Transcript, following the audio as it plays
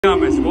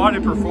Cummins, what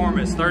a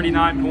performance.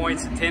 39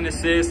 points, 10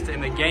 assists,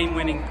 and the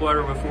game-winning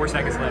floater with 4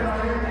 seconds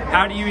left.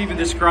 How do you even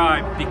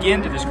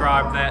begin to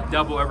describe that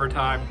double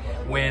overtime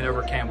win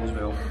over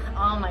Campbellsville?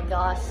 Oh my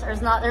gosh,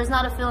 there's not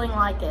a feeling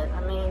like it.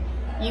 I mean,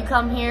 you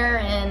come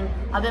here, and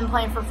I've been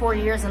playing for 4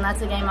 years, and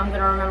that's a game I'm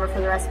going to remember for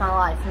the rest of my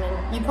life. I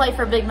mean, you play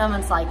for big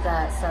moments like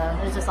that,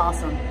 so it's just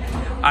awesome.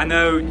 I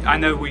know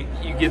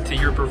you get to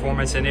your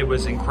performance, and it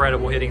was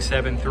incredible, hitting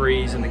 7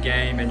 threes in the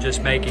game and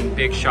just making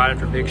big shot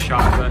after big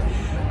shot. But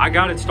I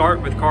got it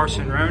start with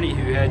Carson Roney,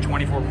 who had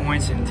 24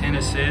 points and 10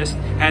 assists,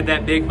 had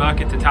that big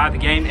bucket to tie the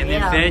game, and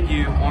then fed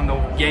you on the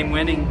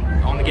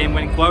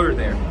game-winning floater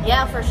there.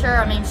 Yeah, for sure.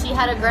 I mean, she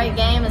had a great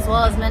game as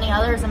well as many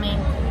others. I mean,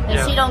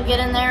 if she don't get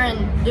in there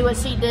and do what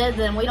she did,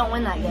 then we don't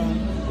win that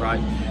game. Right.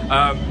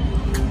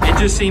 It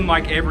just seemed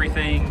like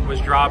everything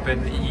was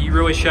dropping. You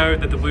really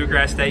showed that the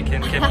Bluegrass State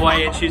can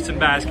play and shoot some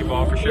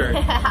basketball for sure.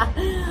 Yeah,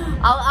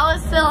 I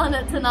was feeling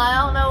it tonight.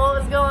 I don't know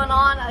what was going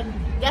on. I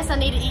guess I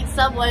need to eat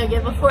Subway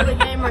again before the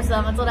game or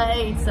something. That's what I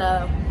ate,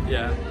 so.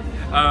 Yeah.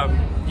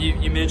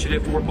 You mentioned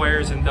it, 4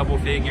 players in double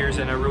figures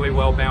and a really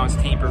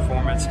well-balanced team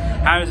performance.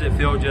 How does it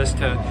feel just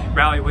to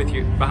rally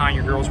behind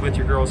your girls, with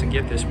your girls, and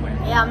get this win?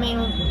 Yeah, I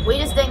mean, we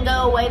just didn't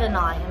go away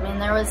tonight. I mean,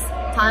 there was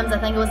times, I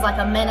think it was like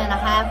a minute and a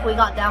half, we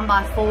got down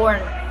by 4,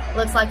 and it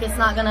looks like it's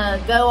not going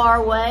to go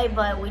our way,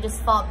 but we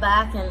just fought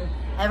back, and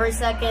every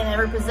second,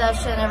 every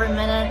possession, every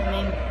minute,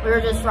 I mean, we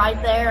were just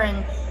right there,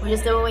 and we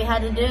just did what we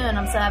had to do, and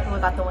I'm so happy we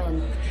got the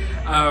win.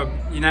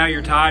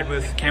 You're tied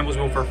with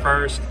Campbellsville for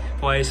first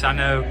place. I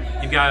know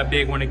you've got a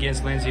big one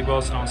against Lindsey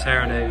Wilson on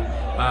Saturday.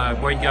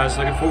 What are you guys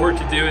looking forward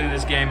to doing in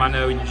this game? I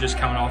know you're just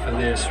coming off of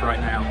this right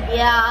now.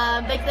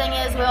 Yeah, big thing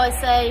is we always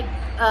say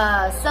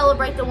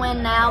celebrate the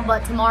win now,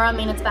 but tomorrow, I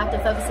mean, it's back to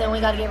focusing.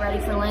 We got to get ready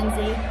for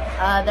Lindsey.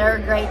 They're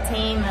a great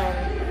team,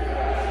 and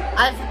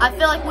I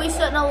feel like we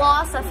shouldn't have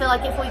lost. I feel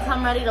like if we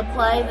come ready to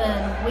play,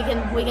 then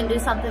we can do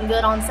something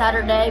good on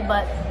Saturday,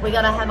 but we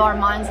got to have our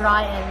minds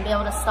right and be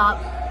able to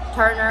stop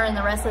Turner and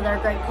the rest of their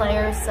great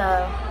players.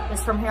 So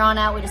just from here on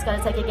out, we just got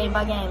to take it game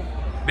by game.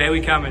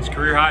 Bailey Cummins,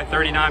 career high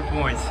 39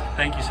 points.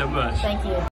 Thank you so much. Thank you.